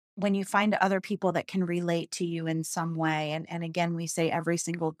when you find other people that can relate to you in some way, and again, we say every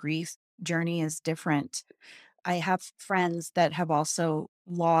single grief journey is different. I have friends that have also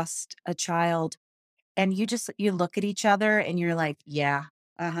lost a child, and you look at each other and you're like, yeah,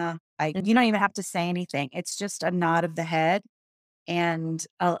 uh-huh. You don't even have to say anything. It's just a nod of the head and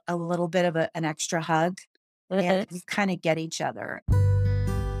a little bit of an extra hug, and Mhm. you kind of get each other.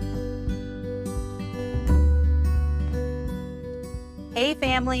 Hey,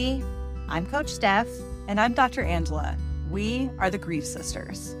 family. I'm Coach Steph. And I'm Dr. Angela. We are the Grief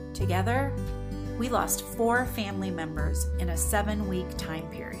Sisters. Together, we lost 4 family members in a 7-week time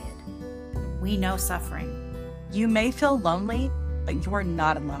period. We know suffering. You may feel lonely, but you're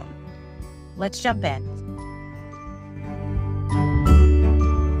not alone. Let's jump in.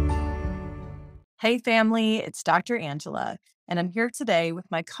 Hey, family, it's Dr. Angela, and I'm here today with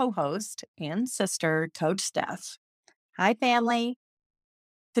my co host and sister, Coach Steph. Hi, family.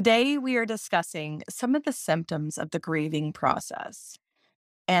 Today, we are discussing some of the symptoms of the grieving process,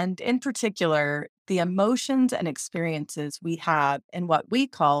 and in particular, the emotions and experiences we have in what we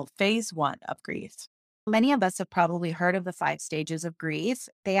call phase 1 of grief. Many of us have probably heard of the 5 stages of grief.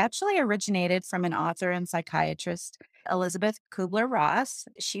 They actually originated from an author and psychiatrist, Elizabeth Kubler-Ross.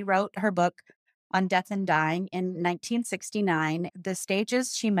 She wrote her book on death and dying in 1969. The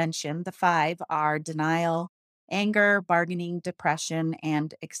stages she mentioned, the 5, are denial, anger, bargaining, depression,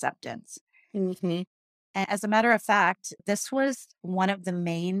 and acceptance. Hmm. And as a matter of fact, this was one of the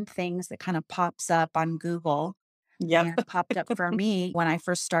main things that kind of pops up on Google Yep. and popped up for me when I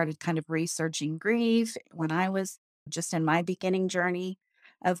first started kind of researching grief, when I was just in my beginning journey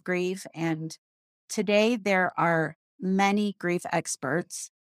of grief. And today there are many grief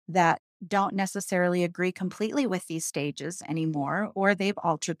experts that don't necessarily agree completely with these stages anymore, or they've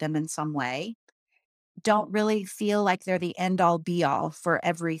altered them in some way, don't really feel like they're the end all be all for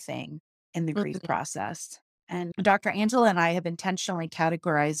everything in the grief Mhm. process. And Dr. Angela and I have intentionally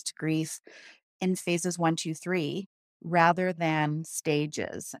categorized grief in phases one, two, three, rather than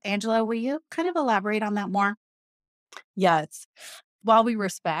stages. Angela, will you kind of elaborate on that more? Yes. While we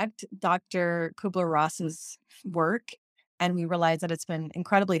respect Dr. Kubler-Ross's work, and we realize that it's been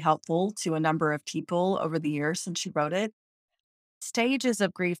incredibly helpful to a number of people over the years since she wrote it, stages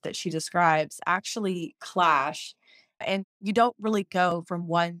of grief that she describes actually clash. And you don't really go from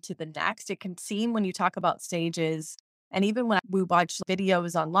one to the next. It can seem when you talk about stages, and even when we watch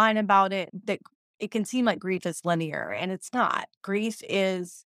videos online about it, that it can seem like grief is linear, and it's not. Grief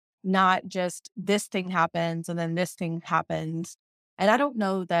is not just this thing happens and then this thing happens. And I don't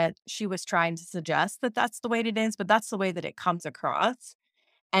know that she was trying to suggest that that's the way it is, but that's the way that it comes across.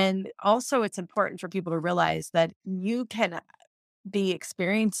 And also, it's important for people to realize that you can be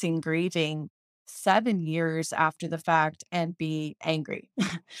experiencing grieving 7 years after the fact and be angry.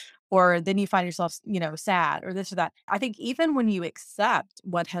 Or then you find yourself, sad or this or that. I think even when you accept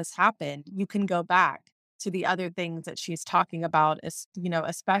what has happened, you can go back to the other things that she's talking about,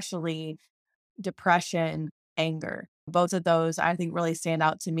 especially depression, anger. Both of those I think really stand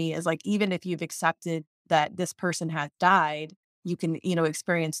out to me as like, even if you've accepted that this person has died, you can,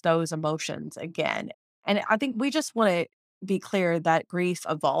 experience those emotions again. And I think we just want to be clear that grief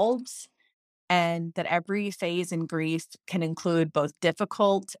evolves and that every phase in grief can include both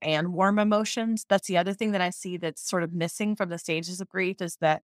difficult and warm emotions. That's the other thing that I see that's sort of missing from the stages of grief is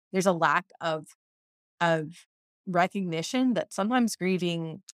that there's a lack of recognition that sometimes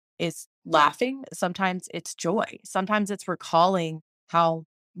grieving is laughing, sometimes it's joy, sometimes it's recalling how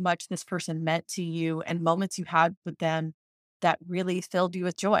much this person meant to you and moments you had with them that really filled you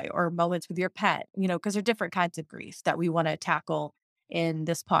with joy, or moments with your pet, because there are different kinds of grief that we want to tackle in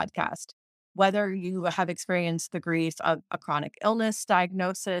this podcast. Whether you have experienced the grief of a chronic illness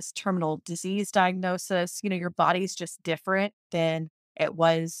diagnosis, terminal disease diagnosis, your body's just different than it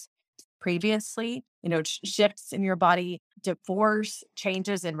was previously, shifts in your body, divorce,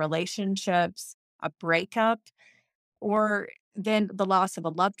 changes in relationships, a breakup, or then the loss of a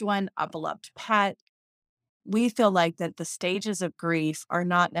loved one, a beloved pet. We feel like that the stages of grief are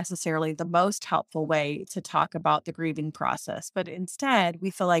not necessarily the most helpful way to talk about the grieving process, but instead,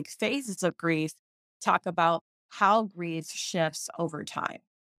 we feel like phases of grief talk about how grief shifts over time.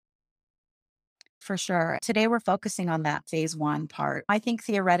 For sure. Today, we're focusing on that phase one part. I think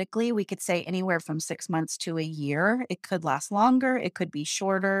theoretically, we could say anywhere from 6 months to a year. It could last longer, it could be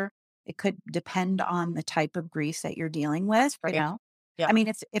shorter, it could depend on the type of grief that you're dealing with, right Yeah. now. Yeah. I mean,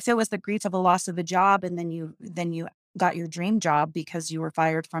 if it was the grief of a loss of a job and then you got your dream job because you were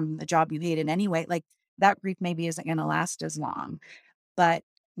fired from the job you hated anyway, like that grief maybe isn't going to last as long. But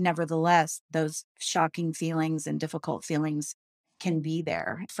nevertheless, those shocking feelings and difficult feelings can be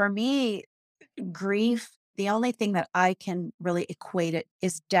there. For me, grief, the only thing that I can really equate it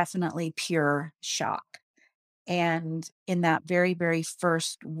is definitely pure shock. And in that very, very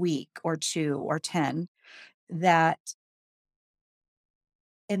first week or 2 or 10, that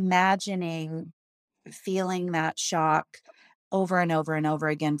imagining feeling that shock over and over and over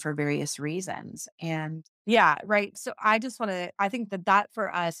again for various reasons. And Yeah, right. So I just want to, I think that that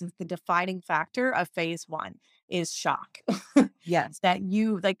for us is the defining factor of phase one is shock. yes. That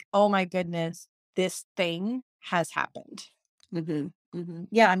you like, oh my goodness, this thing has happened.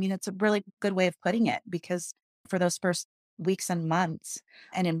 Yeah, I mean, it's a really good way of putting it because for those first weeks and months,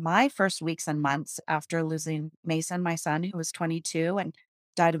 and in my first weeks and months after losing Mason, my son, who was 22 and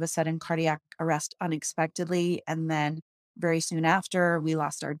died of a sudden cardiac arrest unexpectedly. And then very soon after, we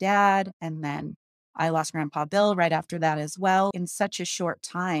lost our dad. And then I lost Grandpa Bill right after that as well. In such a short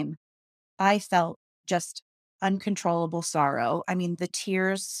time, I felt just uncontrollable sorrow. I mean, the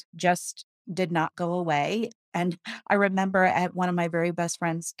tears just did not go away. And I remember I had one of my very best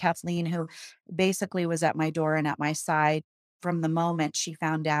friends, Kathleen, who basically was at my door and at my side from the moment she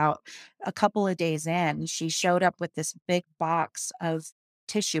found out. A couple of days in, she showed up with this big box of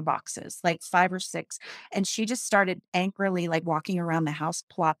tissue boxes, like 5 or 6. And she just started angrily, like walking around the house,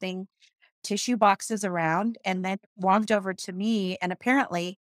 plopping tissue boxes around and then walked over to me. And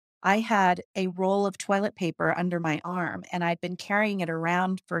apparently, I had a roll of toilet paper under my arm and I'd been carrying it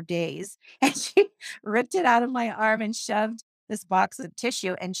around for days. And she ripped it out of my arm and shoved this box of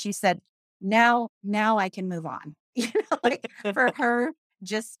tissue. And she said, now I can move on. Like for her,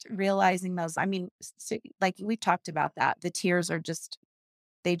 just realizing those, I mean, like we talked about that. The tears are just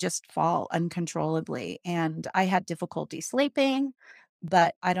they just fall uncontrollably, and I had difficulty sleeping,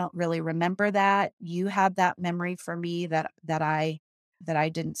 but I don't really remember that. You have that memory for me that I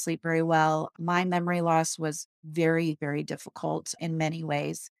didn't sleep very well. My memory loss was very, very difficult in many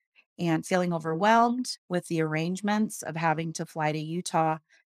ways, and feeling overwhelmed with the arrangements of having to fly to Utah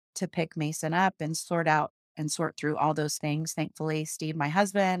to pick Mason up and sort out and sort through all those things. Thankfully, Steve, my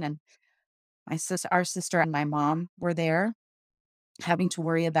husband, and our sister and my mom were there having to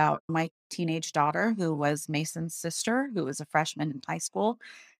worry about my teenage daughter, who was Mason's sister, who was a freshman in high school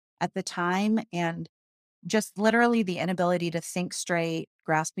at the time. And just literally the inability to think straight,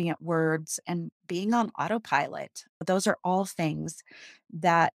 grasping at words, and being on autopilot. Those are all things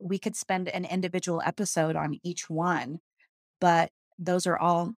that we could spend an individual episode on each one, but those are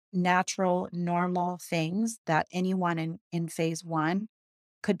all natural, normal things that anyone in phase one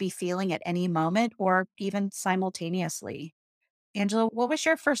could be feeling at any moment or even simultaneously. Angela, what was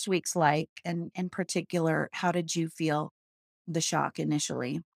your first weeks like? And in particular, how did you feel the shock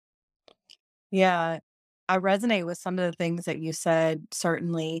initially? Yeah, I resonate with some of the things that you said,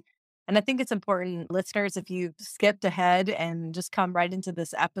 certainly. And I think it's important, listeners, if you skipped ahead and just come right into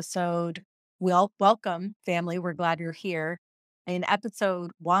this episode, welcome, family. We're glad you're here. In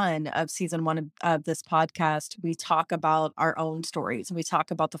episode one of season one of this podcast, we talk about our own stories. We talk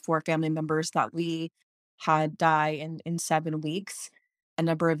about the 4 family members that we had die in 7 weeks a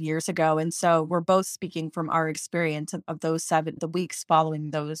number of years ago. And so we're both speaking from our experience of those the weeks following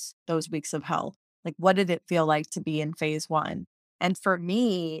those weeks of hell. Like, what did it feel like to be in phase one? And for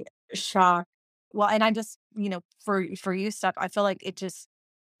me, shock. Well, and I just, for you, stuff, I feel like it just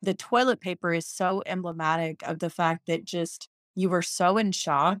the toilet paper is so emblematic of the fact that just you were so in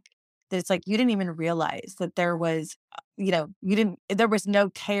shock that it's like you didn't even realize that there was, you didn't, there was no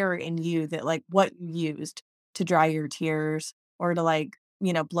care in you that like what you used to dry your tears or to like,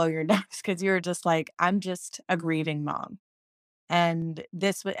 blow your nose because you were just like, I'm just a grieving mom. And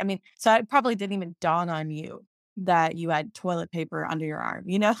this was, I mean, so it probably didn't even dawn on you that you had toilet paper under your arm,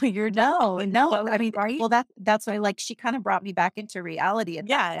 you're just No, in, no. I mean, right? well, that's why like she kind of brought me back into reality at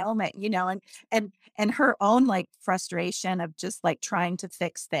that Yeah. moment, and her own like frustration of just like trying to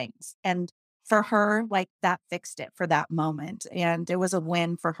fix things. And for her, like that fixed it for that moment. And it was a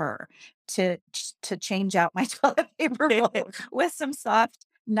win for her to change out my toilet paper roll with some soft,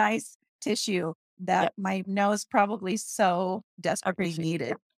 nice tissue Yeah. that my nose probably so desperately Appreciate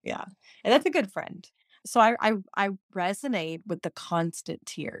needed. it. Yeah. And that's a good friend. So I resonate with the constant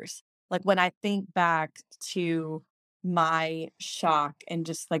tears. Like when I think back to my shock and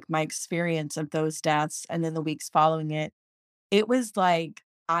just like my experience of those deaths and then the weeks following it, it was like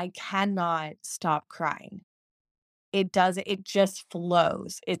I cannot stop crying. It just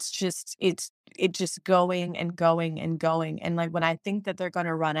flows. It's just going and going and going, and, like, when I think that they're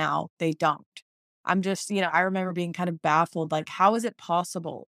gonna run out, they don't. I'm just I remember being kind of baffled, like, how is it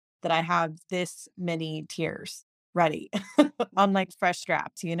possible that I have this many tears ready on, like, fresh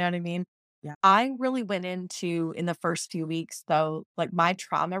straps, you know what I mean? Yeah. I really went into in the first few weeks though, like my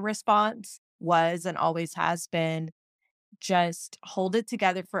trauma response was and always has been just hold it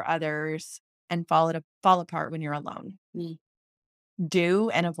together for others and fall apart when you're alone. Mm. Do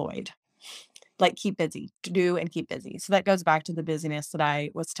and avoid. Like keep busy. Do and keep busy. So that goes back to the busyness that I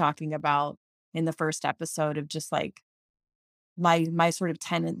was talking about in the first episode of just like my sort of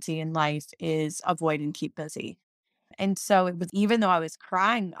tendency in life is avoid and keep busy. And so it was even though I was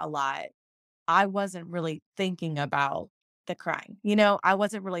crying a lot, I wasn't really thinking about the crying. I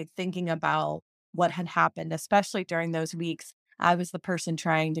wasn't really thinking about what had happened, especially during those weeks. I was the person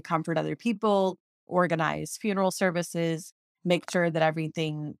trying to comfort other people, organize funeral services, make sure that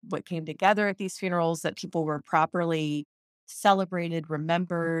everything what came together at these funerals, that people were properly celebrated,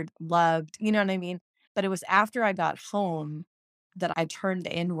 remembered, loved, you know what I mean? But it was after I got home that I turned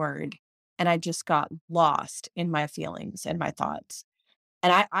inward and I just got lost in my feelings and my thoughts.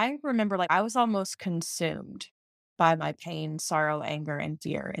 And I remember, like, I was almost consumed by my pain, sorrow, anger, and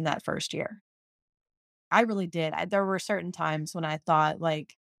fear in that first year. I really did. There were certain times when I thought,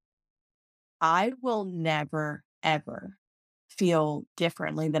 like, I will never, ever feel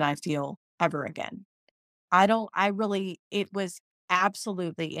differently than I feel ever again. It was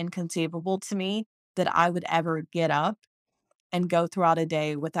absolutely inconceivable to me that I would ever get up and go throughout a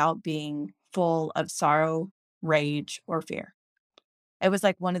day without being full of sorrow, rage, or fear. It was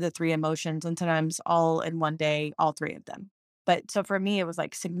like one of the 3 emotions and sometimes all in one day, all 3 of them. But so for me, it was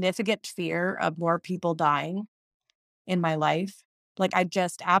like significant fear of more people dying in my life. Like I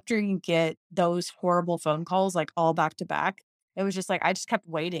just after you get those horrible phone calls, like all back to back, it was just like I just kept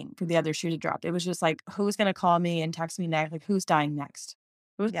waiting for the other shoe to drop. It was just like, who's gonna call me and text me next? Like who's dying next?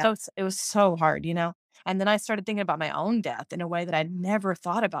 Yeah. It was so hard. And then I started thinking about my own death in a way that I'd never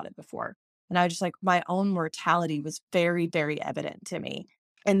thought about it before. And I was just like, my own mortality was very, very evident to me.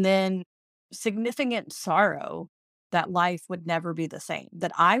 And then significant sorrow that life would never be the same,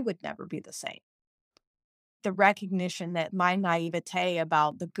 that I would never be the same. The recognition that my naivete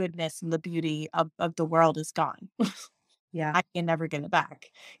about the goodness and the beauty of the world is gone. Yeah. I can never get it back.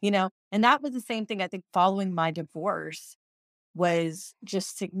 And that was the same thing I think following my divorce was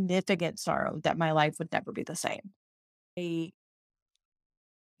just significant sorrow that my life would never be the same. I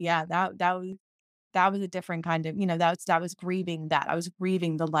Yeah, that was a different kind of, that was grieving that. I was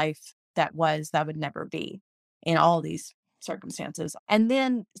grieving the life that would never be in all these circumstances. And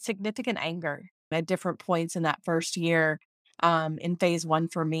then significant anger at different points in that first year, in phase 1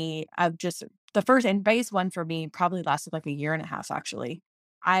 for me, of just the first in phase 1 for me probably lasted like a year and a half actually.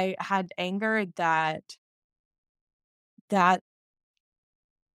 I had anger that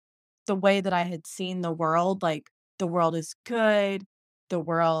the way that I had seen the world, like, the world is good, the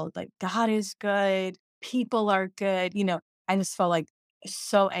world like, God is good, people are good. I just felt, like,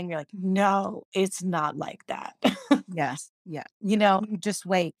 so angry, like, "No, it's not like that." Yes. Yeah. You know? You just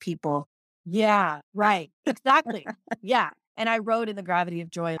wait, people. Yeah, right, exactly, yeah, and I wrote in The Gravity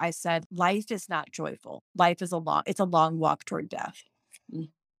of Joy, I said, "Life is not joyful. Life is it's a long walk toward death." Mm.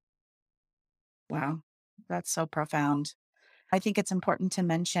 Wow. That's so profound. I think it's important to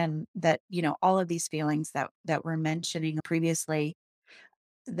mention that, all of these feelings that we're mentioning previously,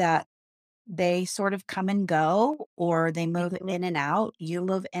 that they sort of come and go or they move Mhm, in and out. You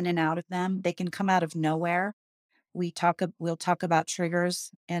move in and out of them. They can come out of nowhere. We'll talk about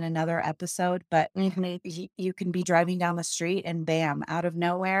triggers in another episode, but mhm. you can be driving down the street and bam, out of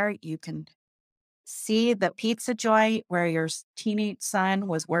nowhere, you can see the pizza joint where your teenage son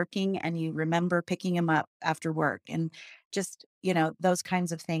was working and you remember picking him up after work and just, those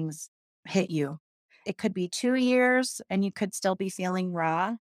kinds of things hit you. It could be 2 years and you could still be feeling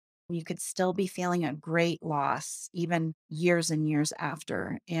raw. You could still be feeling a great loss even years and years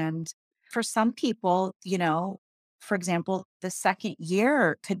after. And for some people, for example, the second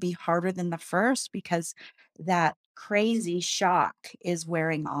year could be harder than the first because that crazy shock is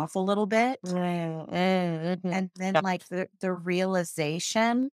wearing off a little bit. Mm, mm, mhm. And then, Yep, like, the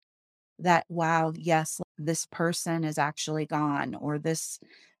realization that, wow, yes, this person is actually gone, or this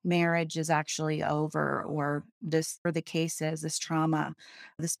marriage is actually over, or this, or the case is this trauma,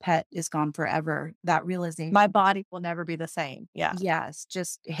 this pet is gone forever. That realization, my body will never be the same, yeah, yes,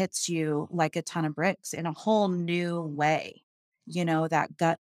 just hits you like a ton of bricks in a whole new way, that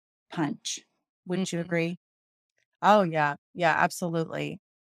gut punch. Wouldn't you mhm. agree? Oh, yeah. Yeah, absolutely.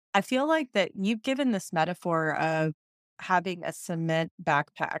 I feel like that you've given this metaphor of having a cement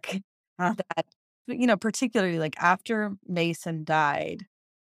backpack Huh? that, particularly like after Mason died,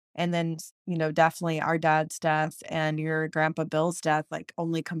 and then, definitely our dad's death and your grandpa Bill's death, like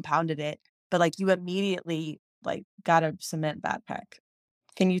only compounded it. But like you immediately like got a cement backpack.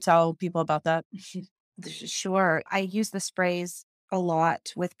 Can you tell people about that? Sure. I use this phrase a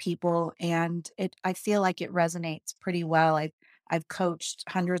lot with people and I feel like it resonates pretty well. I've coached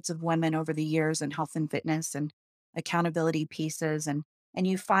hundreds of women over the years in health and fitness and accountability pieces and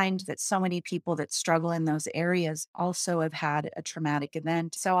you find that so many people that struggle in those areas also have had a traumatic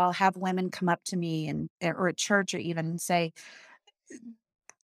event. So I'll have women come up to me and or at church or even say,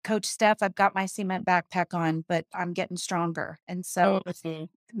 Coach Steph, I've got my cement backpack on, but I'm getting stronger. And so Oh, mhm.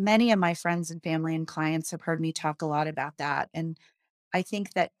 many of my friends and family and clients have heard me talk a lot about that. And I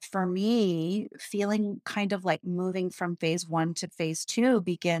think that for me, feeling kind of like moving from phase one to phase two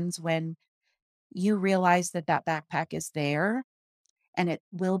begins when you realize that that backpack is there and it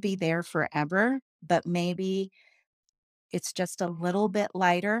will be there forever, but maybe it's just a little bit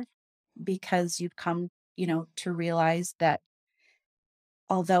lighter because you've come, to realize that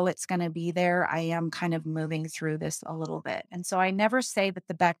although it's gonna be there, I am kind of moving through this a little bit. And so I never say that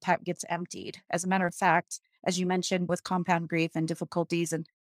the backpack gets emptied. As a matter of fact, as you mentioned with compound grief and difficulties and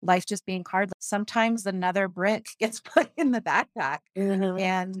life just being hard, sometimes another brick gets put in the backpack. Mhm,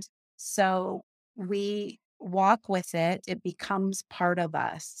 And so we walk with it, it becomes part of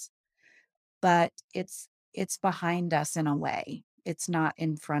us, but it's behind us in a way. It's not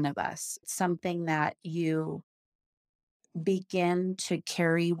in front of us. It's something that you begin to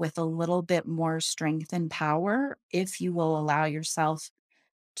carry with a little bit more strength and power if you will allow yourself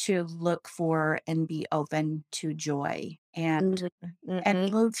to look for and be open to joy mhm, and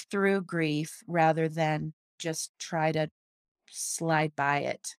mhm, move through grief rather than just try to slide by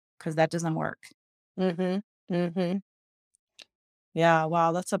it because that doesn't work. mhm, mhm. Yeah,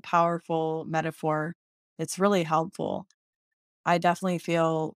 wow, that's a powerful metaphor. It's really helpful. I definitely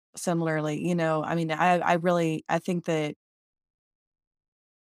feel similarly, I mean, I really I think that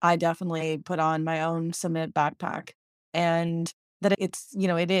I definitely put on my own cement backpack and that it's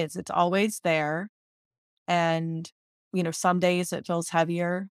always there. And, some days it feels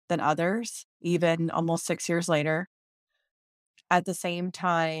heavier than others, even almost 6 years later. At the same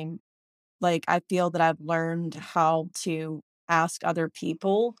time, like, I feel that I've learned how to ask other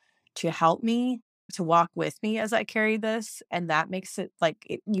people to help me, to walk with me as I carry this, and that makes it like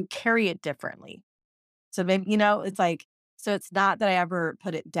you carry it differently. So maybe, it's like, so it's not that I ever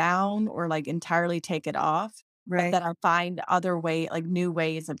put it down or like entirely take it off, but Right. that I find like new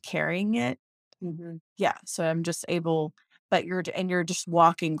ways of carrying it. Hmm. Yeah. So I'm just able, but you're just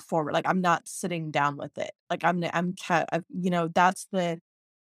walking forward. Like I'm not sitting down with it. Like that's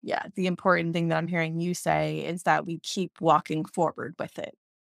the important thing that I'm hearing you say is that we keep walking forward with it.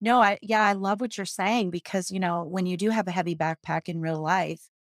 No, I love what you're saying because, when you do have a heavy backpack in real life,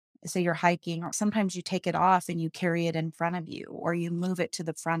 say you're hiking, or sometimes you take it off and you carry it in front of you, or you move it to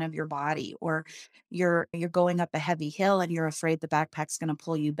the front of your body, or you're going up a heavy hill and you're afraid the backpack's going to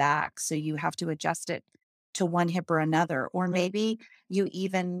pull you back. So you have to adjust it to one hip or another. Or maybe you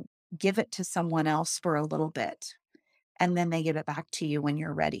even give it to someone else for a little bit and then they give it back to you when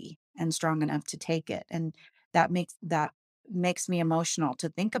you're ready and strong enough to take it. And that makes me emotional to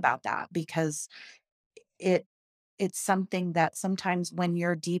think about that because it it's something that sometimes when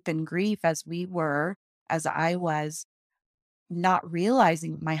you're deep in grief as we were, as I was, not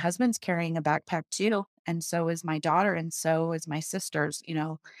realizing my husband's carrying a backpack too, and so is my daughter, and so is my sisters,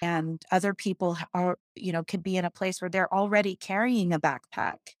 and other people are, could be in a place where they're already carrying a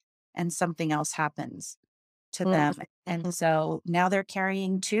backpack and something else happens to them. And so now they're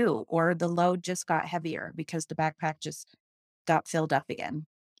carrying 2, or the load just got heavier because the backpack just got filled up again.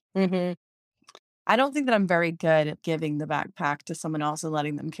 Mhm. I don't think that I'm very good at giving the backpack to someone else and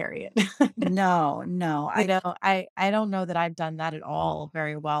letting them carry it. No, no, I don't know that I've done that at all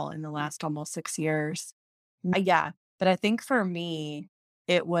very well in the last almost 6 years. Yeah, but I think for me,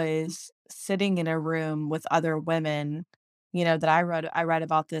 it was sitting in a room with other women, that I write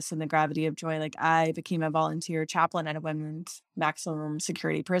about this in The Gravity of Joy. Like, I became a volunteer chaplain at a women's maximum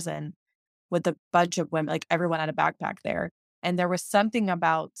security prison with a bunch of women, like, everyone had a backpack there, and there was something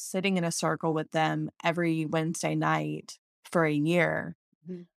about sitting in a circle with them every Wednesday night for a year,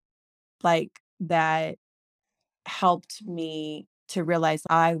 Mhm. like, that helped me to realize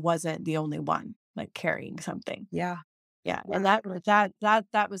I wasn't the only one, like, carrying something. Yeah, Yeah, yeah, and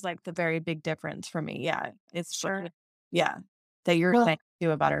that was, like, the very big difference for me, yeah, it's sure. yeah, that you're Well, saying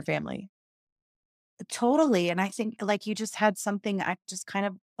too about our family. totally. And I think like you just had something, I just kind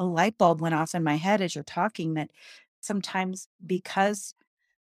of a light bulb went off in my head as you're talking that sometimes because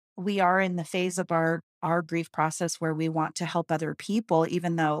we are in the phase of our grief process where we want to help other people,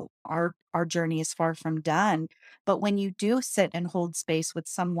 even though our journey is far from done. But when you do sit and hold space with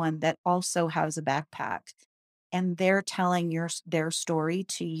someone that also has a backpack, and they're telling their story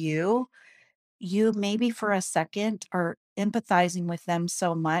to you, you maybe for a second are empathizing with them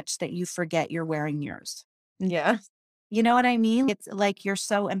so much that you forget you're wearing yours. Yeah. You know what I mean? It's like you're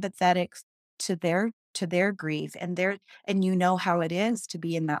so empathetic to their grief and you know how it is to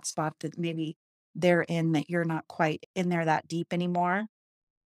be in that spot that maybe they're in, that you're not quite in there that deep anymore.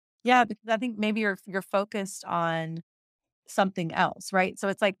 Yeah, because I think maybe you're focused on something else, right? So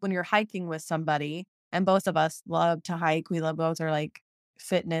it's like when you're hiking with somebody, and both of us love to hike. We love both are like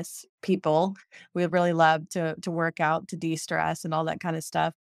fitness people. We really love to work out, to de-stress and all that kind of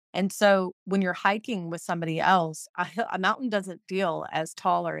stuff. And so when you're hiking with somebody else, a mountain doesn't feel as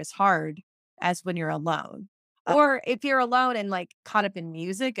tall or as hard as when you're alone. Uh, Or if you're alone and like caught up in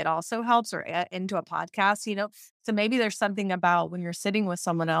music, it also helps, or into a podcast, so maybe there's something about when you're sitting with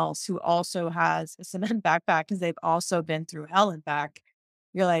someone else who also has a cement backpack because they've also been through hell and back.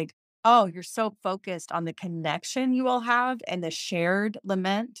 You're like, oh, you're so focused on the connection you all have and the shared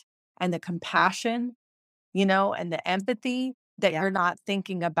lament and the compassion, and the empathy that yeah. you're not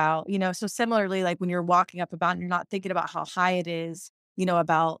thinking about, so similarly, like when you're walking up a mountain, you're not thinking about how high it is,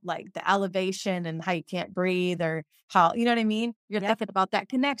 about like the elevation and how you can't breathe or how, you know what I mean? You're Yep. thinking about that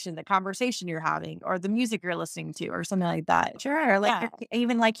connection, the conversation you're having, or the music you're listening to, or something like that. Sure. Like Yeah.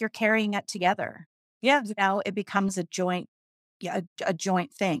 even like you're carrying it together. Yeah. It becomes a joint, yeah, a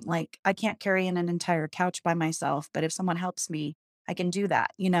joint thing. Like I can't carry in an entire couch by myself, but if someone helps me, I can do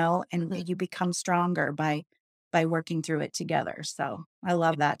that, and Mhm. you become stronger by working through it together. So I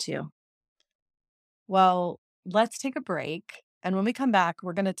love that too. Well, let's take a break. And when we come back,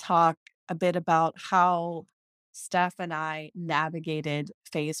 we're going to talk a bit about how Steph and I navigated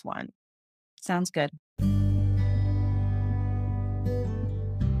phase one. Sounds good.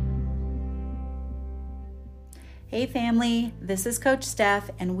 Hey, family, this is Coach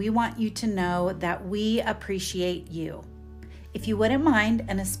Steph, and we want you to know that we appreciate you. If you wouldn't mind,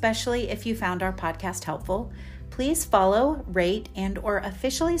 and especially if you found our podcast helpful, please follow, rate, and/or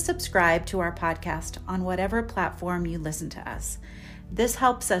officially subscribe to our podcast on whatever platform you listen to us. This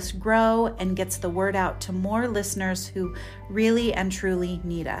helps us grow and gets the word out to more listeners who really and truly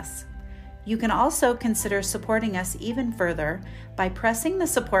need us. You can also consider supporting us even further by pressing the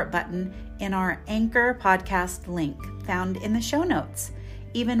support button in our Anchor podcast link found in the show notes.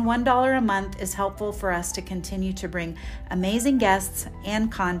 Even $1 a month is helpful for us to continue to bring amazing guests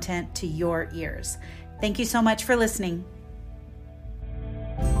and content to your ears. Thank you so much for listening.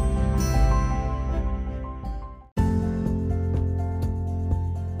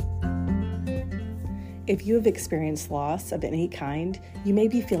 If you have experienced loss of any kind, you may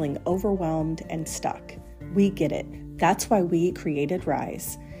be feeling overwhelmed and stuck. We get it. That's why we created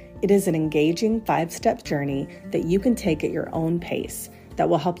Rise. It is an engaging 5-step journey that you can take at your own pace that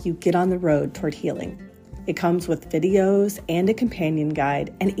will help you get on the road toward healing. It comes with videos and a companion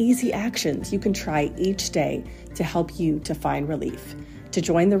guide and easy actions you can try each day to help you to find relief. To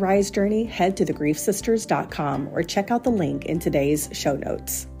join the Rise journey, head to thegriefsisters.com or check out the link in today's show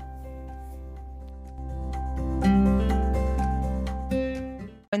notes.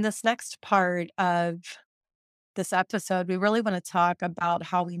 In this next part of this episode, we really want to talk about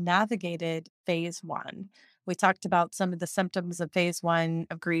how we navigated phase one. We talked about some of the symptoms of phase one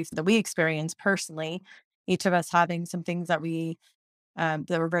of grief that we experienced personally, each of us having some things that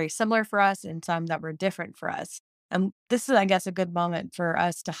were very similar for us and some that were different for us. And this is, I guess, a good moment for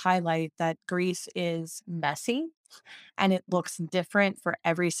us to highlight that grief is messy and it looks different for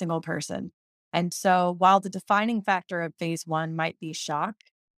every single person. And so while the defining factor of phase one might be shock,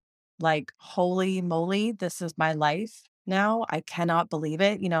 like, holy moly, this is my life now. I cannot believe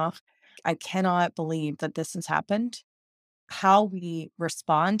it. I cannot believe that this has happened. How we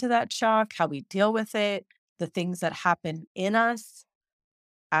respond to that shock, how we deal with it, the things that happen in us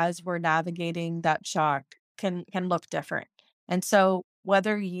as we're navigating that shock can look different. And so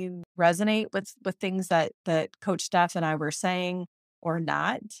whether you resonate with things that Coach Steph and I were saying or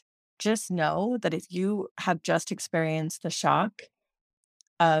not, just know that if you have just experienced the shock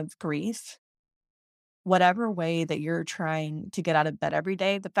of grief, whatever way that you're trying to get out of bed every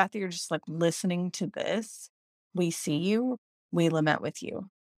day, the fact that you're just like listening to this, we see you, we lament with you.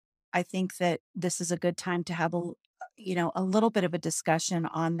 I think that this is a good time to have a little bit of a discussion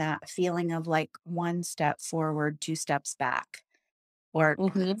on that feeling of like one step forward, two steps back, or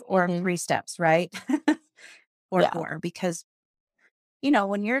Hmm. or Hmm. three steps, right? Or Yeah. four, because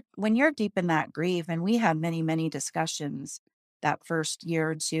when you're deep in that grief, and we had many, many discussions that first year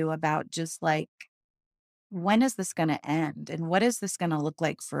or two about just like, when is this going to end? And what is this going to look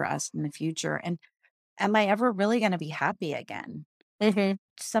like for us in the future? And am I ever really going to be happy again? Hmm.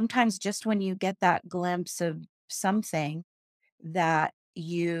 Sometimes just when you get that glimpse of something that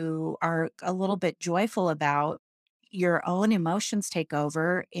you are a little bit joyful about, your own emotions take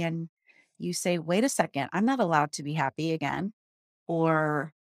over and you say, wait a second, I'm not allowed to be happy again.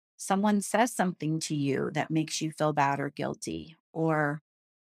 Or someone says something to you that makes you feel bad or guilty, or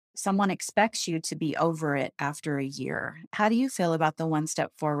someone expects you to be over it after a year. How do you feel about the one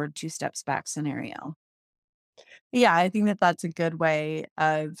step forward, two steps back scenario? Yeah, I think that that's a good way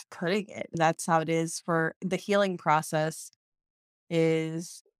of putting it. That's how it is for the healing process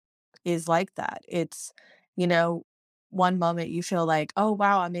is is like that. It's, you know, one moment you feel like, "Oh,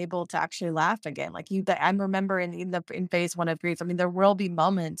 wow, I'm able to actually laugh again." Like you I remember in phase 1 of grief, I mean, there will be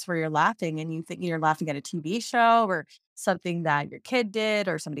moments where you're laughing and you think you're laughing at a TV show or something that your kid did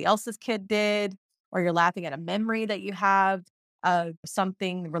or somebody else's kid did, or you're laughing at a memory that you have of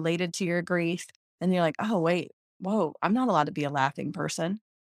something related to your grief, and you're like, "Oh, wait, whoa, I'm not allowed to be a laughing person."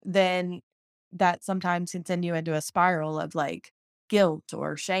 Then that sometimes can send you into a spiral of like guilt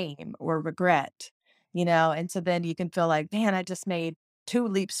or shame or regret, and so then you can feel like, man, I just made 2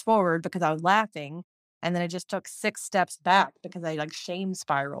 leaps forward because I was laughing. And then I just took 6 steps back because I like shame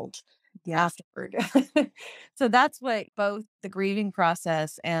spiraled Yes. afterward. So that's what both the grieving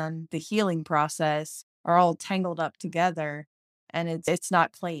process and the healing process are all tangled up together. And it's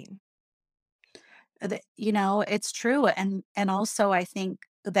not clean. It's true. And also I think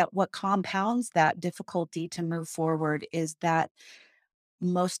that what compounds that difficulty to move forward is that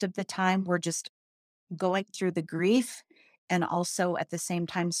most of the time we're just going through the grief and also at the same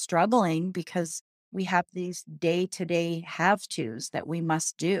time struggling because we have these day to day have tos that we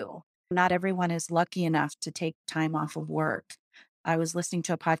must do. Not everyone is lucky enough to take time off of work. I was listening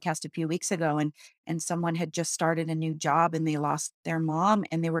to a podcast a few weeks ago and someone had just started a new job and they lost their mom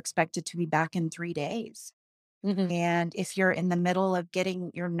and they were expected to be back in 3 days. Hmm. And if you're in the middle of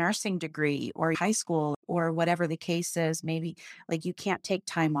getting your nursing degree or high school or whatever the case is, maybe like you can't take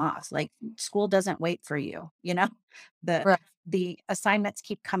time off. Like school doesn't wait for you, you know? The Right. the assignments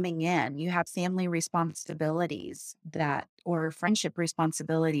keep coming in. You have family responsibilities that or friendship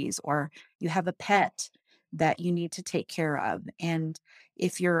responsibilities or you have a pet that you need to take care of. And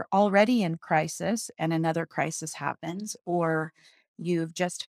if you're already in crisis and another crisis happens or you've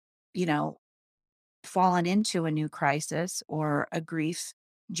just, you know, fallen into a new crisis or a grief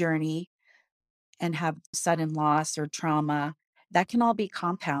journey and have sudden loss or trauma, that can all be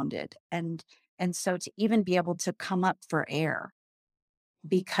compounded. And so to even be able to come up for air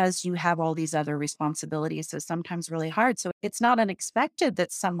because you have all these other responsibilities is sometimes really hard. So it's not unexpected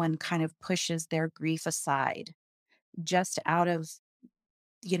that someone kind of pushes their grief aside just out of,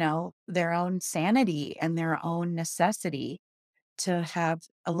 their own sanity and their own necessity to have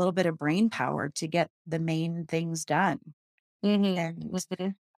a little bit of brain power to get the main things done. Hmm. And Hmm.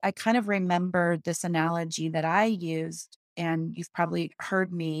 I kind of remember this analogy that I used, and you've probably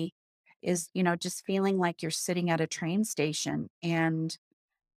heard me, is, just feeling like you're sitting at a train station and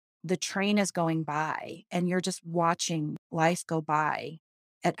the train is going by and you're just watching life go by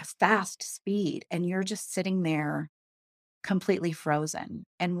at a fast speed. And you're just sitting there completely frozen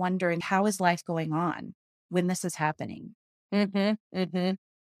and wondering, how is life going on when this is happening? Hmm. Hmm.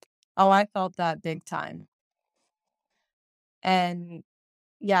 Oh, I felt that big time. And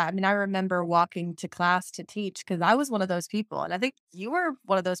yeah, I mean, I remember walking to class to teach because I was one of those people, and I think you were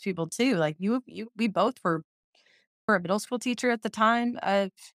one of those people too. Like we both were a middle school teacher at the time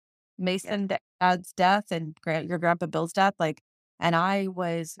of Yeah. Dad's death and your grandpa Bill's death. Like, and I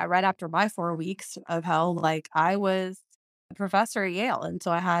was right after my 4 weeks of hell. Like, I was a professor at Yale, and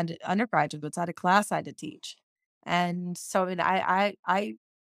so I had undergraduates. I had a class I had to teach, and so I mean, I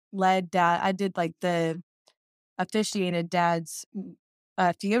led dad. I did like the officiated dad's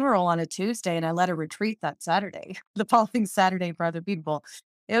funeral on a Tuesday, and I led a retreat that Saturday, the following Saturday for other people.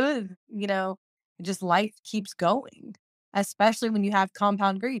 It was, just life keeps going, especially when you have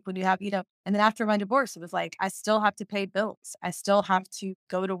compound grief, when you have, and then after my divorce, it was like, I still have to pay bills. I still have to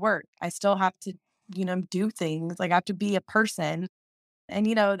go to work. I still have to, do things. Like I have to be a person. And,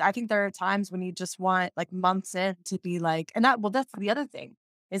 I think there are times when you just want like months in to be like, and that's the other thing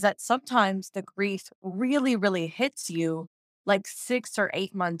is that sometimes the grief really, really hits you like 6 or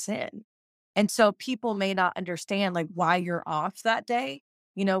 8 months in. And so people may not understand like why you're off that day.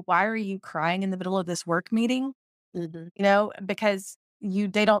 Why are you crying in the middle of this work meeting? Mhm. Because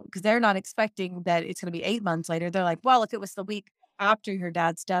because they're not expecting that it's going to be 8 months later. They're like, well, if it was the week after your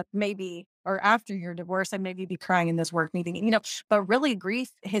dad's death, maybe, or after your divorce, I'd maybe be crying in this work meeting, but really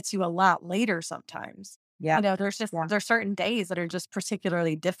grief hits you a lot later sometimes. Yeah. Yeah. There's certain days that are just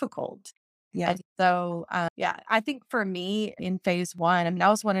particularly difficult. Yeah. And so, yeah, I think for me in phase 1, I mean, I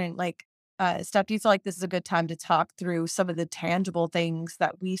was wondering, like, Steph, do you feel like this is a good time to talk through some of the tangible things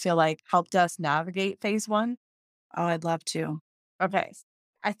that we feel like helped us navigate phase one? Oh, I'd love to. Okay.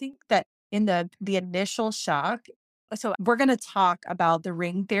 I think that in the initial shock, so we're going to talk about the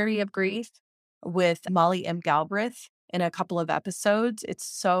ring theory of grief with Molly M. Galbraith in a couple of episodes. It's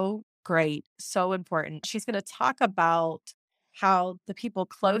so great, so important. She's going to talk about how the people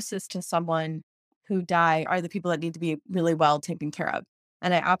closest to someone who die are the people that need to be really well taken care of.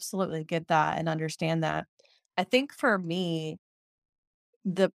 And I absolutely get that and understand that. I think for me,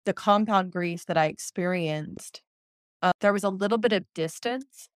 the compound grief that I experienced, there was a little bit of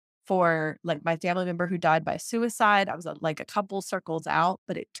distance for, like, my family member who died by suicide. I was, like, a couple circles out,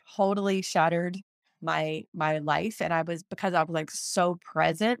 but it totally shattered my life, and I was because I was, like, so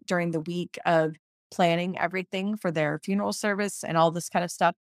present during the week of planning everything for their funeral service and all this kind of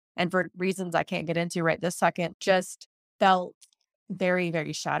stuff, and for reasons I can't get into right this second, just felt very,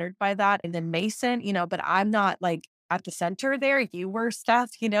 very shattered by that. And then Mason, but I'm not, like, at the center there. You were,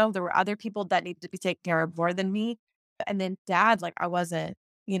 Steph, there were other people that needed to be taken care of more than me. And then dad, like, I wasn't,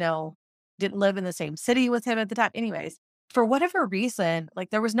 you know, didn't live in the same city with him at the time. Anyways, for whatever reason, like,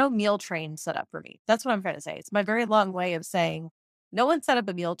 there was no meal train set up for me. That's what I'm trying to say. It's my very long way of saying no one set up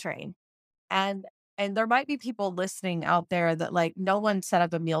a meal train. And there might be people listening out there that, like, no one set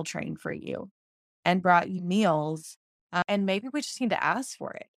up a meal train for you and brought you meals. And maybe we just need to ask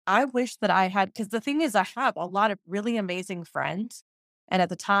for it. I wish that I had, because the thing is, I have a lot of really amazing friends. And at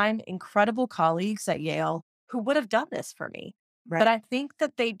the time, incredible colleagues at Yale who would have done this for me. Right. But I think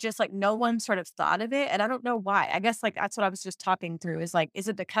that they just, like, no one sort of thought of it. And I don't know why. I guess, like, that's what I was just talking through is, like, is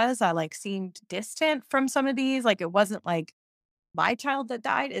it because I, like, seemed distant from some of these? Like, it wasn't like my child that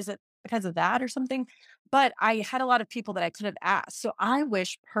died? Is it because of that or something? But I had a lot of people that I could have asked. So I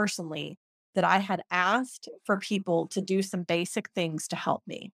wish personally that I had asked for people to do some basic things to help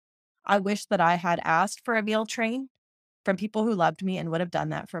me. I wish that I had asked for a meal train from people who loved me and would have done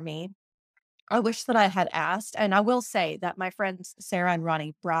that for me. I wish that I had asked. And I will say that my friends Sarah and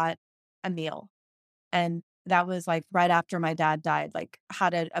Ronnie brought a meal. And that was, like, right after my dad died, like,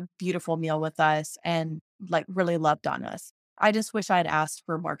 had a beautiful meal with us and, like, really loved on us. I just wish I had asked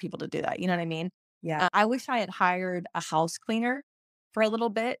for more people to do that, you know what I mean? Yeah. I wish I had hired a house cleaner for a little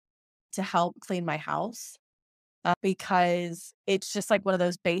bit to help clean my house, because it's just, like, one of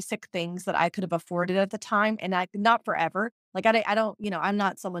those basic things that I could have afforded at the time, and I not forever. Like, I don't, I'm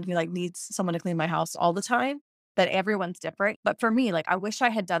not someone who, like, needs someone to clean my house all the time, but everyone's different. But for me, like, I wish I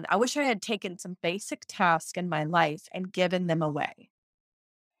had taken some basic tasks in my life and given them away.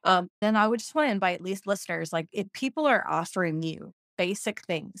 Then I would just want to invite at least listeners, like, if people are offering you basic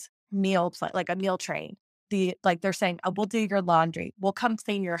things, like a meal train, like, they're saying, oh, we'll do your laundry, we'll come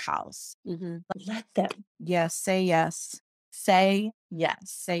clean your house. Let them Yes. Say yes. say yes.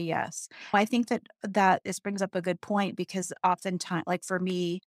 Say yes. I think that this brings up a good point because oftentimes, like for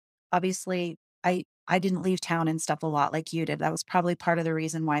me, obviously, I didn't leave town and stuff a lot like you did. That was probably part of the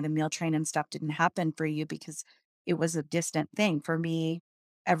reason why the meal train and stuff didn't happen for you because it was a distant thing. For me,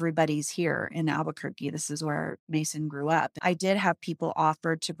 everybody's here in Albuquerque. This is where Mason grew up. I did have people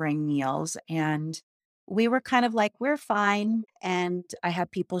offered to bring meals and we were kind of like, we're fine. And I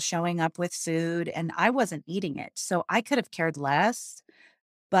had people showing up with food and I wasn't eating it. So I could have cared less.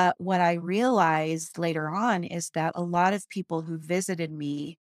 But what I realized later on is that a lot of people who visited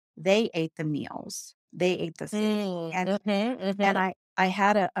me, they ate the meals. They ate the food. And I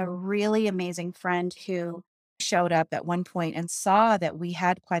had a really amazing friend who showed up at one point and saw that we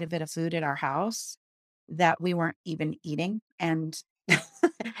had quite a bit of food at our house that we weren't even eating and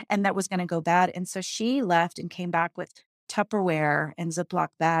and that was going to go bad. And so she left and came back with Tupperware and Ziploc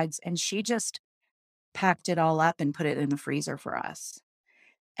bags and she just packed it all up and put it in the freezer for us.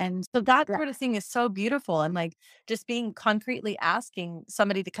 And So that that sort of thing is so beautiful, and, like, just being concretely asking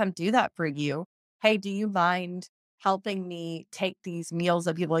somebody to come do that for you. "Hey, do you mind helping me take these meals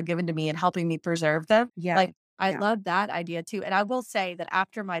that people have given to me and helping me preserve them?" yeah, Like, I yeah. love that idea too, and I will say that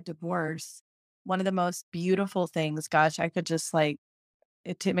after my divorce, one of the most beautiful things, gosh, I could just, like,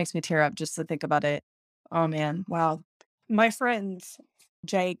 makes me tear up just to think about it. Oh, man, wow. My friends,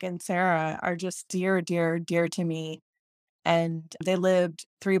 Jake and Sarah, are just dear, dear, dear to me, and they lived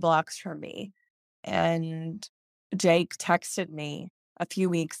 3 blocks from me. And Jake texted me a few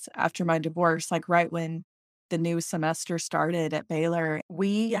weeks after my divorce, like, right when the new semester started at Baylor.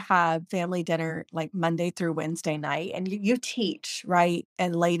 We have family dinner, like, Monday through Wednesday night, and you teach, right?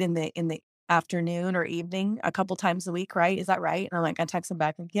 And late in the afternoon or evening a couple times a week, right? Is that right? And I'm like, I text him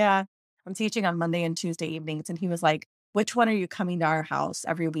back, like, "Yeah, I'm teaching on Monday and Tuesday evenings." And he was like, "Which one are you coming to our house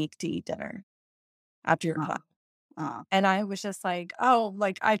every week to eat dinner after your Oh, class?" Oh, And I was just like, "Oh,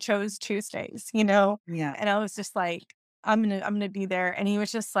 like, I chose Tuesdays," you know? yeah. And I was just like, I'm gonna be there." And he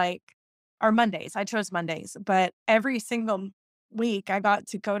was just like, or Mondays, I chose Mondays, but every single week, I got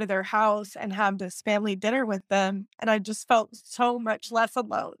to go to their house and have this family dinner with them, and I just felt so much less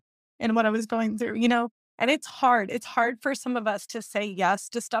alone in what I was going through, you know? And it's hard for some of us to say yes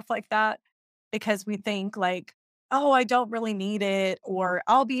to stuff like that because we think like, "Oh, I don't really need it," or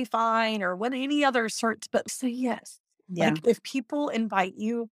 "I'll be fine," or what any other sorts, but say yes. Yeah. Like, if people invite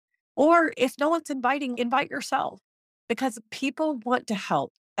you, or if no one's inviting, invite yourself because people want to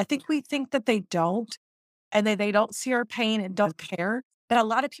help. I think we think that they don't, and they don't see our pain and don't care, but a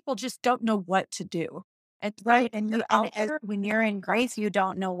lot of people just don't know what to do. And Right. And you're and out there. when you're in grace, you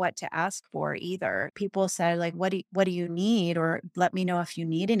don't know what to ask for either. People say, like, what do you need? Or let me know if you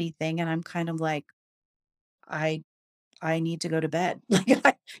need anything. And I'm kind of like, I I need to go to bed.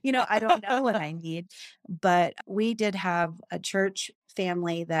 Like, I don't know what I need. But we did have a church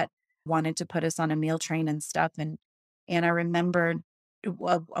family that wanted to put us on a meal train and stuff. And I remembered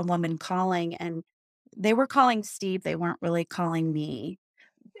a woman calling, and they were calling Steve. They weren't really calling me.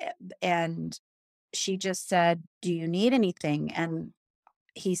 And she just said, "Do you need anything?" And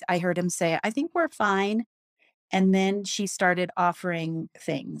I heard him say, "I think we're fine." And then she started offering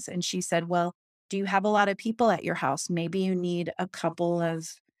things, and she said, "Well, do you have a lot of people at your house? Maybe you need a couple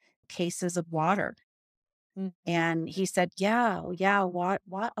of cases of water." Mm, And he said, "Yeah, yeah, what?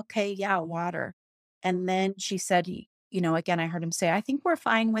 Okay, yeah, water." And then she said, again, I heard him say, "I think we're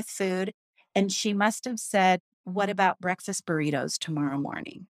fine with food." And she must have said, "What about breakfast burritos tomorrow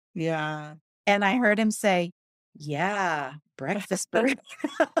morning?" yeah. And I heard him say, "Yeah, breakfast burrito."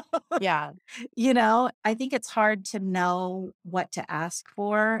 Yeah. I think it's hard to know what to ask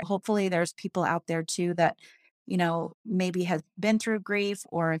for. Hopefully, there's people out there too that, maybe have been through grief,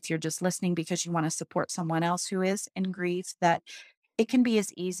 or if you're just listening because you want to support someone else who is in grief, that it can be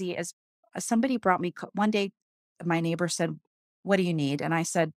as easy as somebody brought me one day, my neighbor said, "What do you need?" And I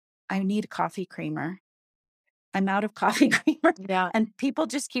said, "I need coffee creamer. I'm out of coffee creamer." Yeah. And people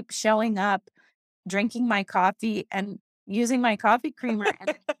just keep showing up, drinking my coffee and using my coffee creamer, and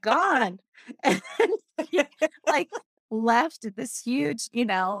it's gone. And like left this huge,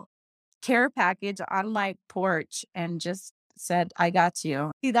 care package on my porch and just said, "I got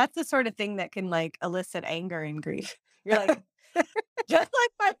you." See, that's the sort of thing that can, like, elicit anger and grief. You're like, "Just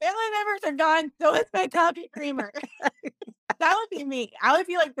like my family members are gone, so is my coffee creamer." That would be me. I would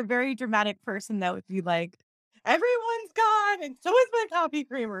be, like, the very dramatic person that would be like, "Everyone's gone, and so is my coffee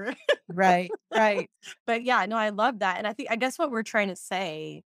creamer." Right, right. But, yeah, no, I love that, and I guess what we're trying to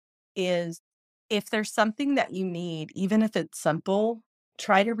say is if there's something that you need, even if it's simple,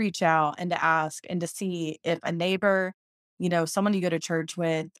 try to reach out and to ask and to see if a neighbor, someone you go to church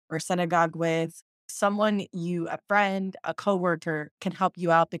with or synagogue with, a friend, a coworker can help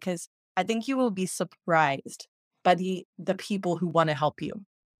you out because I think you will be surprised by the people who want to help you,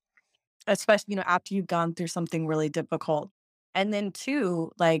 especially, after you've gone through something really difficult. And then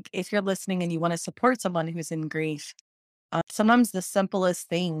two, like if you're listening and you want to support someone who's in grief, sometimes the simplest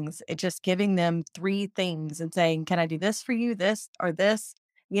things, it's just giving them 3 things and saying, "Can I do this for you? This or this?"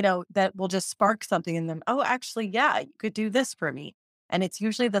 That will just spark something in them. "Oh, actually, yeah, you could do this for me." And it's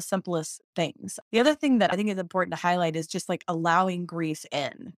usually the simplest things. The other thing that I think is important to highlight is just like allowing grief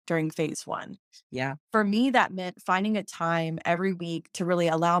in during phase 1. Yeah. For me, that meant finding a time every week to really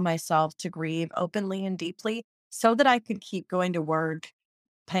allow myself to grieve openly and deeply so that I could keep going to work,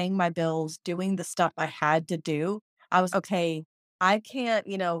 paying my bills, doing the stuff I had to do. I was okay. I can't,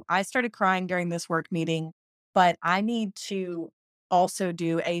 I started crying during this work meeting, but I need to also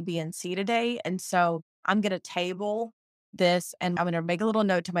do A, B, and C today. And so I'm going to table this and I'm going to make a little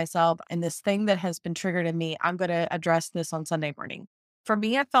note to myself. And this thing that has been triggered in me, I'm going to address this on Sunday morning. For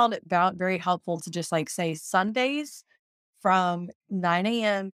me, I found it very helpful to just like say Sundays from 9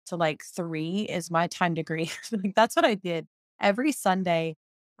 a.m. to like 3 is my time to grieve. Like, that's what I did. Every Sunday,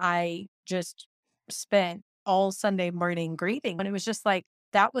 I just spent all Sunday morning grieving. And it was just like,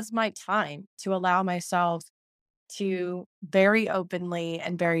 that was my time to allow myself to very openly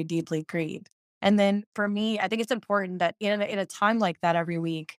and very deeply grieve. And then for me, I think it's important that in a time like that every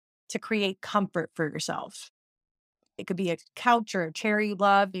week to create comfort for yourself. It could be a couch or a chair you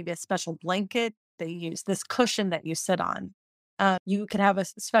love, maybe a special blanket that you use, this cushion that you sit on. You could have a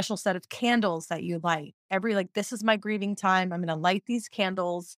special set of candles that you light. This is my grieving time. I'm going to light these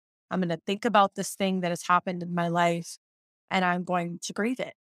candles. I'm going to think about this thing that has happened in my life and I'm going to grieve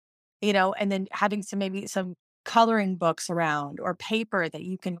it, and then having maybe some coloring books around or paper that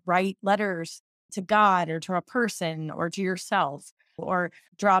you can write letters to God or to a person or to yourself. or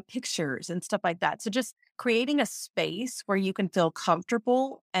draw pictures and stuff like that. So just creating a space where you can feel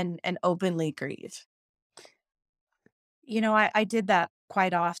comfortable and openly grieve. I did that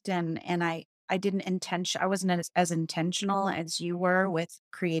quite often, and I didn't intention I wasn't as intentional as you were with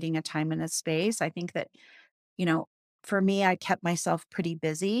creating a time and a space. I think that, you know, for me, I kept myself pretty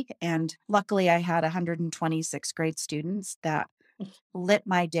busy, and luckily I had 126 grade students that lit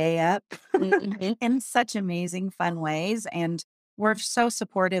my day up Mhm. in such amazing fun ways and were so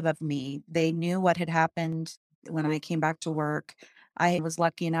supportive of me. They knew what had happened when I came back to work. I was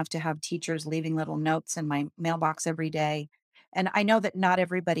lucky enough to have teachers leaving little notes in my mailbox every day. And I know that not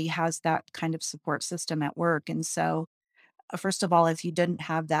everybody has that kind of support system at work. And so, first of all, if you didn't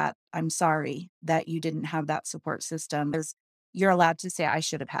have that, I'm sorry that you didn't have that support system. Because you're allowed to say, I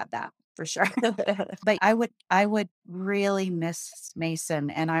should have had that for sure. But I would really miss Mason,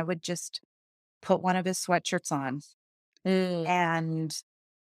 and I would just put one of his sweatshirts on, Mm, and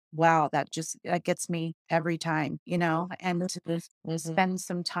wow, that gets me every time, and to mhm, mhm. spend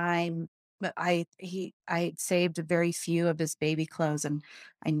some time. But I saved a very few of his baby clothes, and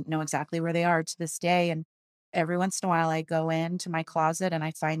I know exactly where they are to this day, and every once in a while I go into my closet and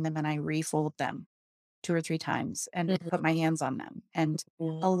I find them and I refold them 2 or 3 times and Mhm, put my hands on them and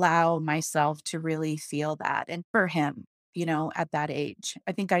mhm. allow myself to really feel that. And for him, at that age,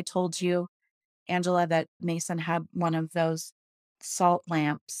 I think I told you, Angela, that Mason had one of those salt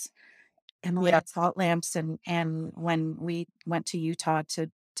lamps, Yeah. Himalayan salt lamps, and when we went to Utah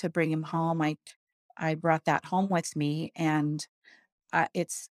to bring him home, I brought that home with me, and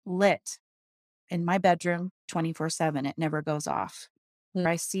it's lit in my bedroom 24/7. It never goes off. Mm,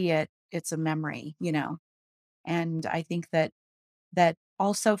 I see it, it's a memory, and I think that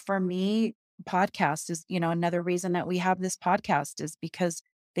also for me, podcast is, another reason that we have this podcast is because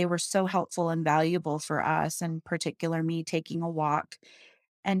they were so helpful and valuable for us, and particular me taking a walk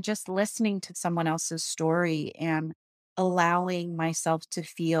and just listening to someone else's story and allowing myself to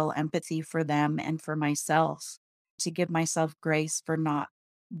feel empathy for them and for myself, to give myself grace for not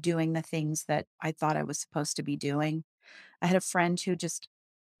doing the things that I thought I was supposed to be doing. I had a friend who just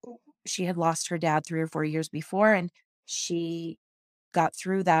she had lost her dad 3 or 4 years before, and she got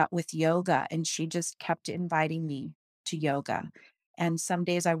through that with yoga, and she just kept inviting me to yoga. And some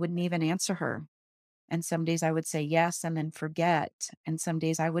days I wouldn't even answer her, and some days I would say yes and then forget, and some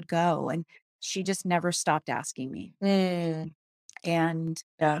days I would go, and she just never stopped asking me. mm. And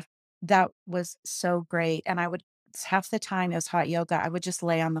Yeah. that was so great, and I would half the time it was hot yoga, I would just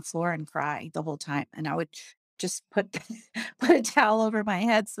lay on the floor and cry the whole time, and I would just put put a towel over my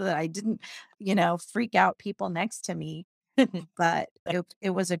head so that I didn't, freak out people next to me. But it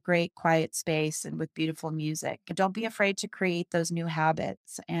was a great quiet space and with beautiful music. Don't be afraid to create those new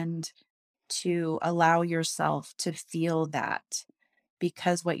habits and to allow yourself to feel that,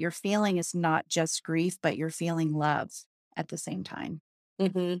 because what you're feeling is not just grief, but you're feeling love at the same time.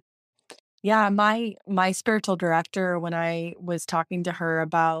 Mhm. Yeah, my spiritual director, when I was talking to her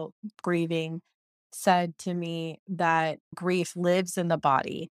about grieving, said to me that grief lives in the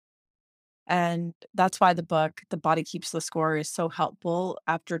body. And that's why the book, The Body Keeps the Score, is so helpful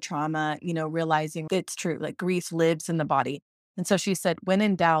after trauma, realizing it's true, like grief lives in the body. And so she said, when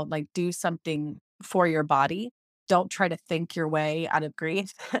in doubt, like do something for your body. Don't try to think your way out of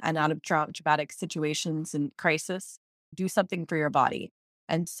grief and out of traumatic situations and crisis. Do something for your body.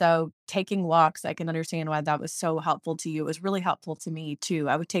 And so taking walks, I can understand why that was so helpful to you. It was really helpful to me too.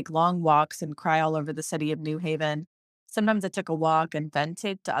 I would take long walks and cry all over the city of New Haven. Sometimes I took a walk and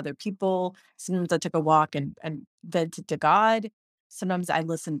vented to other people. Sometimes I took a walk and vented to God. Sometimes I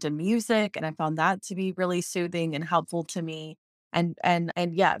listened to music and I found that to be really soothing and helpful to me. And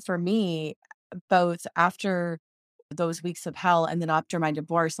yeah, for me, both after those weeks of hell and then after my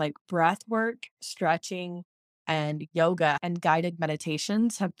divorce, like breath work, stretching, and yoga and guided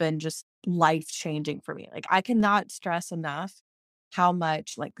meditations have been just life changing for me. Like I cannot stress enough how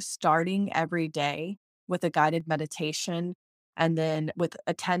much like starting every day with a guided meditation and then with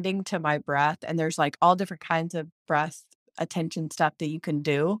attending to my breath. And there's like all different kinds of breath attention stuff that you can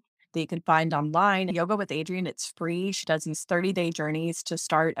do that you can find online. Yoga with Adrienne, it's free. She does these 30-day journeys to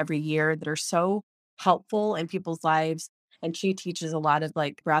start every year that are so helpful in people's lives. And she teaches a lot of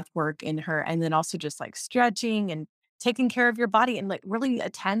like breath work in her, and then also just like stretching and taking care of your body and like really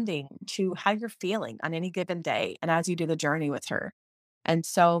attending to how you're feeling on any given day. And as you do the journey with her. And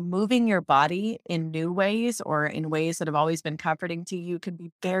so moving your body in new ways or in ways that have always been comforting to you could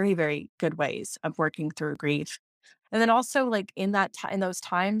be very, very good ways of working through grief. And then also like in in those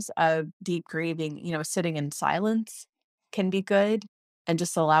times of deep grieving, sitting in silence can be good and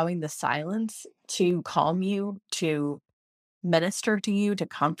just allowing the silence to calm you, to minister to you, to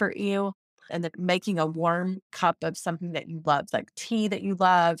comfort you. And then making a warm cup of something that you love, like tea that you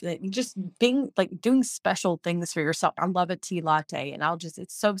love, that you just being like doing special things for yourself. I love a tea latte, and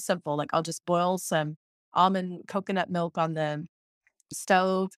it's so simple. Like I'll just boil some almond coconut milk on the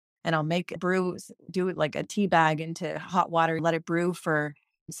stove, and I'll make do it like a tea bag into hot water, let it brew for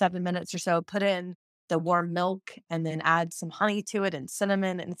 7 minutes or so, put in the warm milk, and then add some honey to it and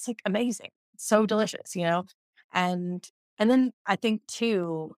cinnamon. And it's like amazing. It's so delicious, you know? And, and then I think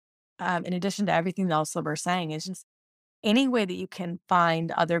too, in addition to everything else that we're saying, is just any way that you can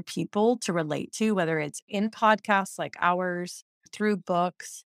find other people to relate to, whether it's in podcasts like ours, through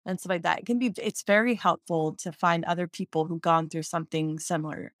books and stuff like that. It's very helpful to find other people who've gone through something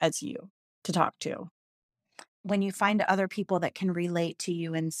similar as you to talk to. When you find other people that can relate to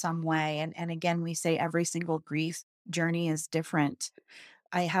you in some way, and again, we say every single grief journey is different.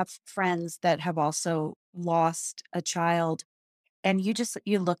 I have friends that have also lost a child, and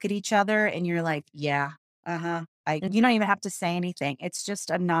you look at each other and you're like, yeah, uh-huh. You don't even have to say anything. It's just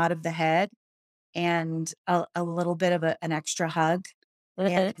a nod of the head and a little bit of an extra hug,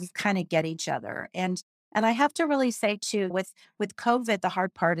 and Mhm. you kind of get each other. And I have to really say too, with COVID, the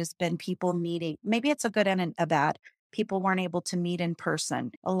hard part has been people meeting. Maybe it's a good and a bad. People weren't able to meet in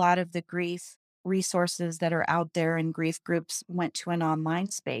person. A lot of the grief resources that are out there in grief groups went to an online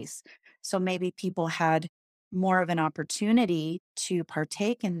space. So maybe people had more of an opportunity to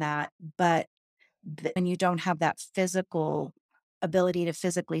partake in that. But when you don't have that physical ability to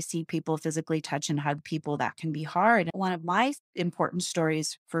physically see people, physically touch and hug people, that can be hard. One of my important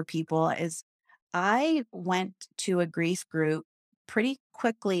stories for people is I went to a grief group pretty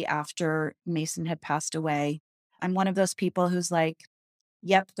quickly after Mason had passed away. I'm one of those people who's like,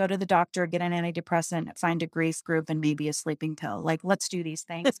 yep, go to the doctor, get an antidepressant, find a grief group, and maybe a sleeping pill. Like, let's do these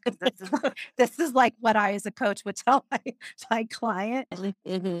things because this is like what I, as a coach, would tell my client.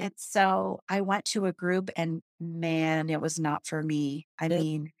 Mhm. And so I went to a group, and man, it was not for me. I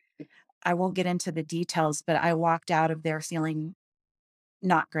mean, I won't get into the details, but I walked out of there feeling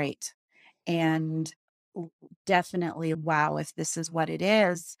not great. And definitely, wow, if this is what it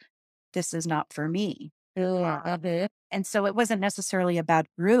is, this is not for me. And so it wasn't necessarily a bad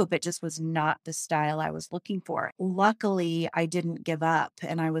group. It just was not the style I was looking for. Luckily, I didn't give up,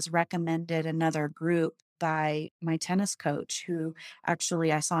 and I was recommended another group by my tennis coach, who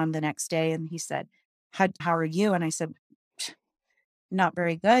actually I saw him the next day, and he said, how are you? And I said, not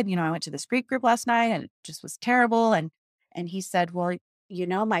very good. I went to this Greek group last night and it just was terrible. And he said, well,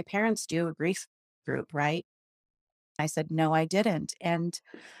 my parents do a grief group, right? I said, no, I didn't. And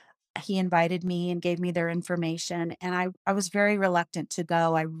he invited me and gave me their information. And I was very reluctant to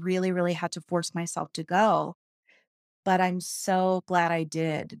go. I really, really had to force myself to go. But I'm so glad I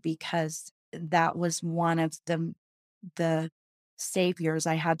did, because that was one of the saviors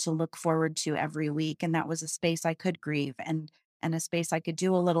I had to look forward to every week, and that was a space I could grieve, and a space I could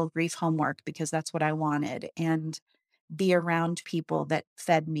do a little grief homework because that's what I wanted, and be around people that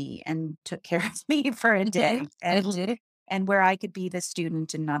fed me and took care of me for a day, and where I could be the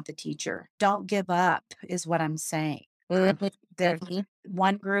student and not the teacher. Don't give up is what I'm saying. There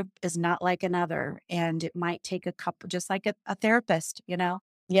one group is not like another, and it might take a couple, just like a therapist,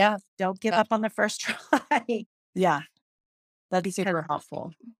 Yeah. don't give up on the first try. Yeah. That's Because super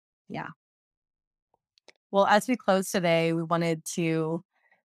helpful. yeah. Well, as we close today, we wanted to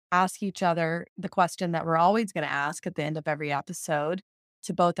ask each other the question that we're always going to ask at the end of every episode,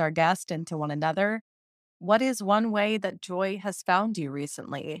 to both our guest and to one another. What is one way that joy has found you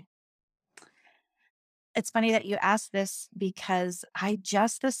recently? It's funny that you asked this, because I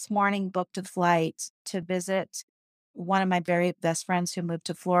just this morning booked a flight to visit one of my very best friends who moved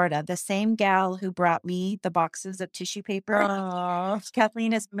to Florida, the same gal who brought me the boxes of tissue paper. Oh,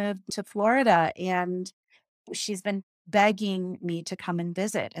 Kathleen has moved to Florida, and she's been begging me to come and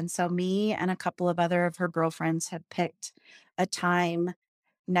visit. And so me and a couple of other of her girlfriends have picked a time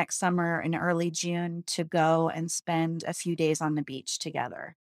next summer in early June to go and spend a few days on the beach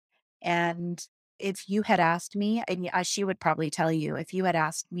together. And if you had asked me, and she would probably tell you, if you had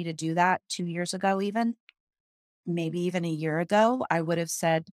asked me to do that 2 years ago, even maybe even a year ago, I would have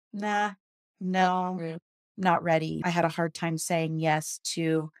said, nah, no, mm, not ready. I had a hard time saying yes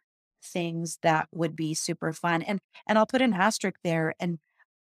to things that would be super fun. And I'll put an asterisk there. And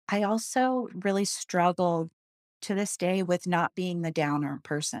I also really struggled to this day with not being the downer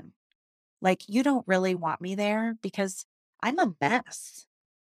person. Like, you don't really want me there because I'm a mess.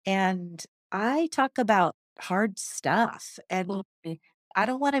 And I talk about hard stuff. And I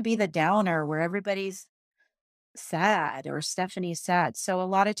don't want to be the downer where everybody's sad or Stephanie's sad. So a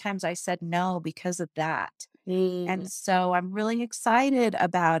lot of times I said no because of that. Mm. And so I'm really excited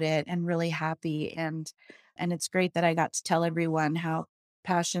about it and really happy. And it's great that I got to tell everyone how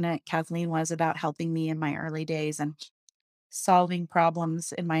passionate Kathleen was about helping me in my early days and solving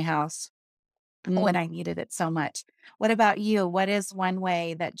problems in my house when I needed it so much. What about you? What is one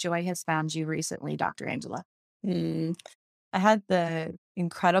way that joy has found you recently, Dr. Angela? Mm. I had the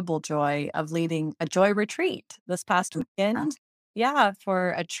incredible joy of leading a joy retreat this past Oh, weekend. Yeah,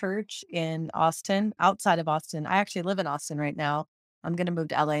 for a church in Austin, outside of Austin. I actually live in Austin right now. I'm going to move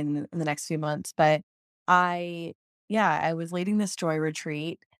to LA in the next few months, but I, yeah, I was leading this joy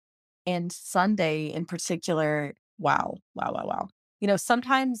retreat. And Sunday in particular, wow, wow, wow, wow.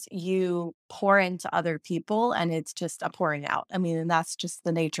 Sometimes you pour into other people and it's just a pouring out. I mean, and that's just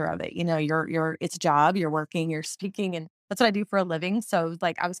the nature of it. It's a job, you're working, you're speaking, and that's what I do for a living. So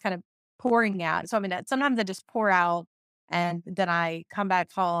like I was kind of pouring out. So I mean, sometimes I just pour out and then I come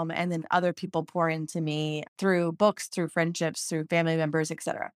back home and then other people pour into me through books, through friendships, through family members,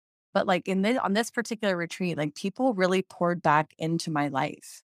 etc. But like on this particular retreat, like people really poured back into my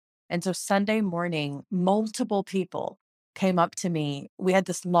life. And so Sunday morning, multiple people came up to me. We had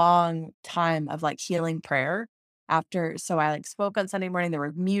this long time of like healing prayer after. So I like spoke on Sunday morning. There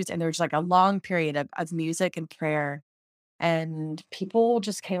were music and there was like a long period of music and prayer. And people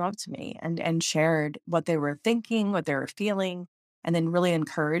just came up to me and shared what they were thinking, what they were feeling, and then really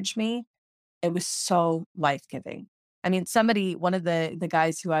encouraged me. It was so life-giving. I mean, one of the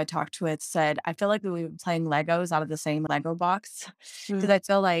guys who I talked with said, "I feel like we were playing Legos out of the same Lego box," because mm, I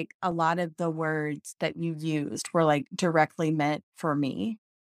feel like a lot of the words that you used were, like, directly meant for me,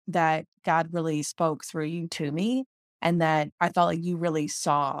 that God really spoke through you to me, and that I felt like you really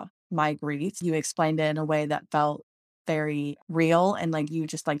saw my grief. You explained it in a way that felt very real and, like, you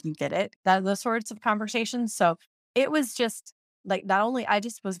get it, that those sorts of conversations. So, it was just like, not only I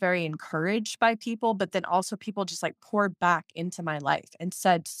just was very encouraged by people, but then also people just, like, poured back into my life and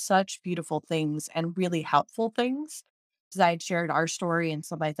said such beautiful things and really helpful things because I had shared our story and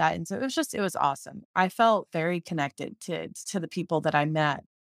stuff like that, and so it was awesome. I felt very connected to the people that I met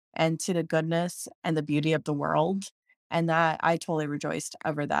and to the goodness and the beauty of the world, and that I totally rejoiced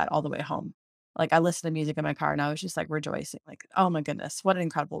over that all the way home. Like, I listened to music in my car, and I was just, like, rejoicing, like, "Oh my goodness, what an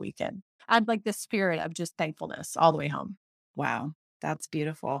incredible weekend." I had, like, this spirit of just thankfulness all the way home. wow. That's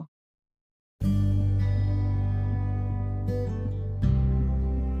beautiful.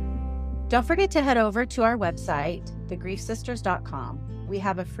 Don't forget to head over to our website, thegriefsisters.com. We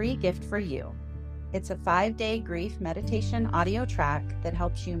have a free gift for you. It's a 5-day grief meditation audio track that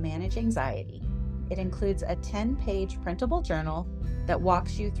helps you manage anxiety. It includes a 10-page printable journal that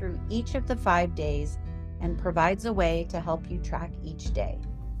walks you through each of the 5 days and provides a way to help you track each day.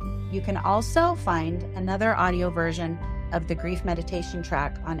 You can also find another audio version of the grief meditation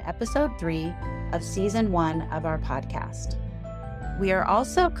track on episode 3 of season 1 of our podcast. We are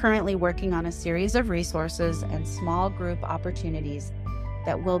also currently working on a series of resources and small group opportunities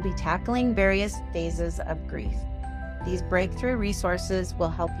that will be tackling various phases of grief. These breakthrough resources will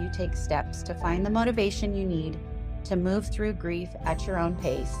help you take steps to find the motivation you need to move through grief at your own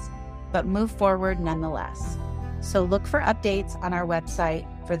pace, but move forward nonetheless. So look for updates on our website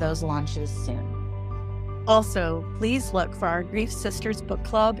for those launches soon. Also, please look for our Grief Sisters book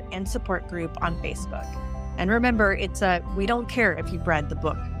club and support group on Facebook. And remember, it's a we don't care if you've read the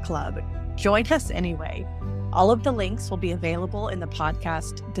book club. Join us anyway. All of the links will be available in the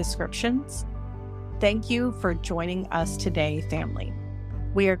podcast descriptions. Thank you for joining us today, family.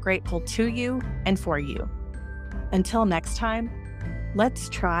 We are grateful to you and for you. Until next time, let's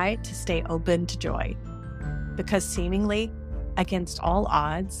try to stay open to joy. Because seemingly, against all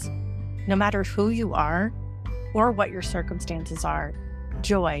odds, no matter who you are or what your circumstances are,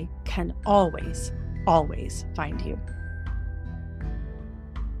 joy can always, always find you.